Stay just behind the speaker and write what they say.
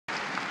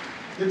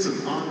It's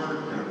an honor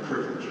and a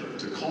privilege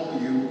to call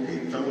you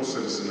a fellow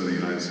citizen of the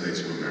United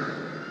States of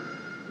America.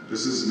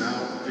 This is now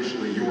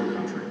officially your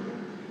country,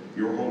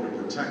 your home to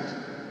protect,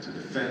 to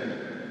defend,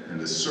 and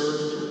to serve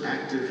through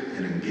active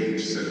and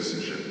engaged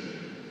citizenship.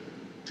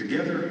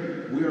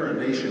 Together, we are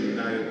a nation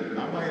united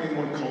not by any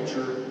one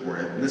culture or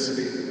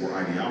ethnicity or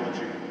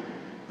ideology,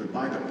 but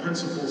by the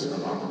principles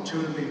of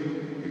opportunity,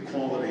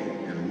 equality,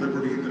 and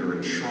liberty that are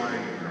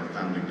enshrined in our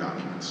founding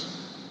documents.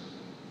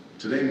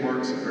 Today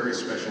marks a very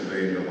special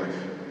day in your life.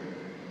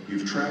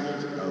 You've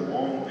traveled a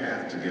long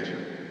path to get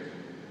here.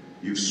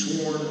 You've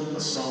sworn a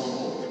solemn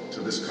oath to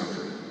this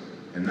country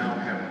and now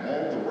have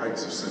all the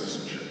rights of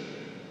citizenship.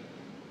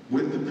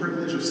 With the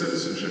privilege of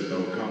citizenship,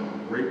 though,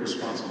 come great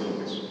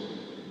responsibilities.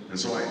 And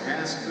so I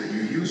ask that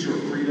you use your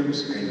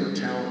freedoms and your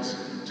talents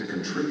to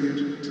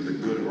contribute to the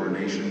good of our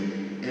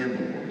nation and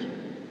the world.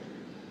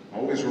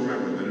 Always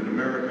remember that in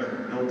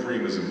America, no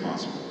dream is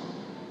impossible.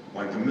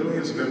 Like the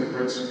millions of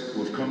immigrants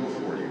who have come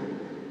before you,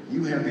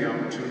 you have the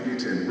opportunity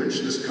to enrich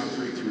this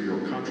country through your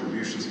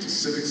contributions to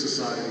civic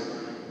society,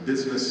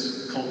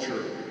 business,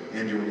 culture,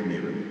 and your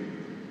community.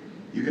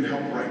 You can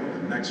help write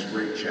the next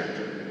great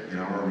chapter in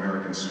our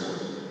American story.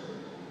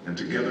 And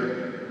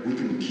together, we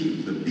can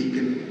keep the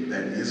beacon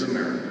that is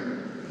America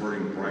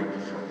burning bright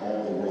for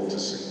all the world to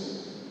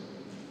see.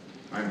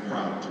 I'm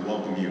proud to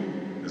welcome you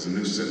as a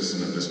new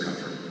citizen of this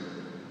country.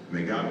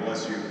 May God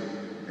bless you,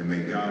 and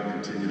may God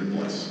continue to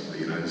bless the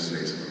United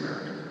States of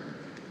America.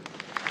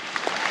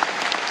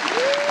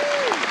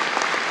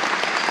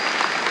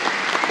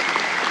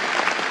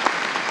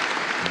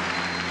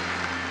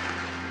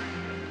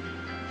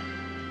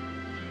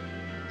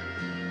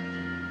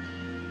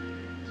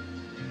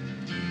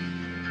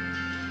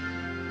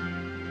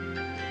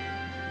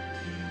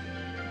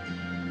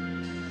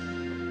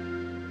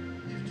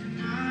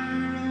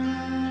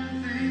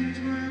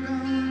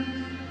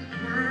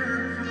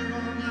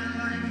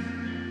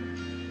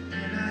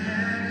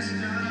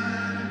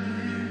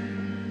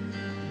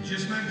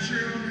 Just my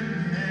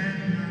children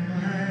and my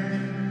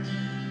wife.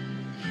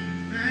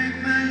 Thank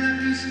my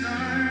lucky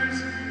stars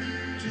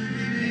to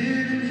be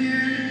living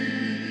here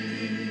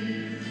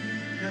today.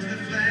 'Cause the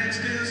flag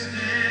still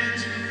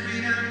stands for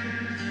freedom,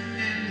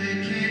 and they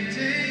can't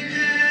take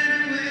that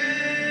away.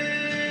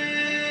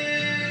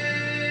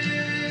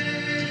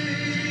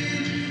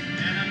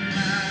 And I'm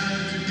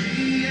proud to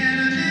be an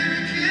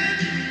American,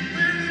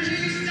 where at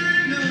least I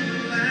know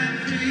I'm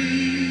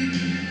free.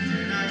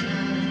 And I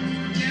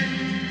won't forget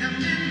the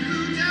men who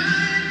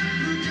died,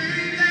 who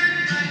gave that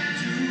right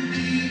to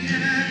me.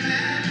 And I'd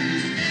have you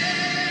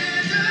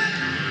stand up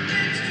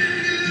next to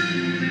you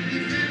and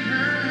defend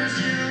her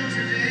still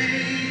today.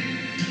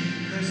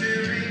 'Cause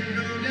there ain't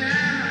no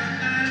doubt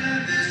I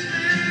love this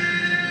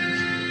land.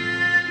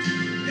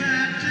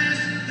 God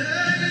bless the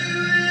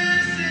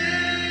USA.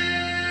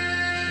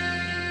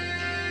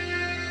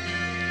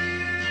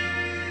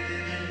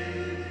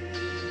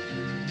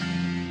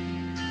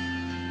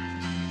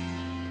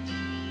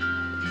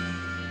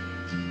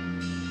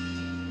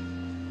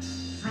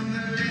 From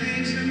the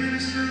lakes of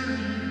Minnesota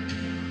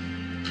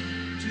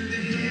to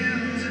the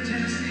hills of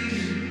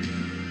Tennessee,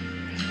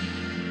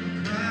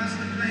 across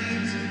the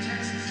plains of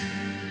Texas.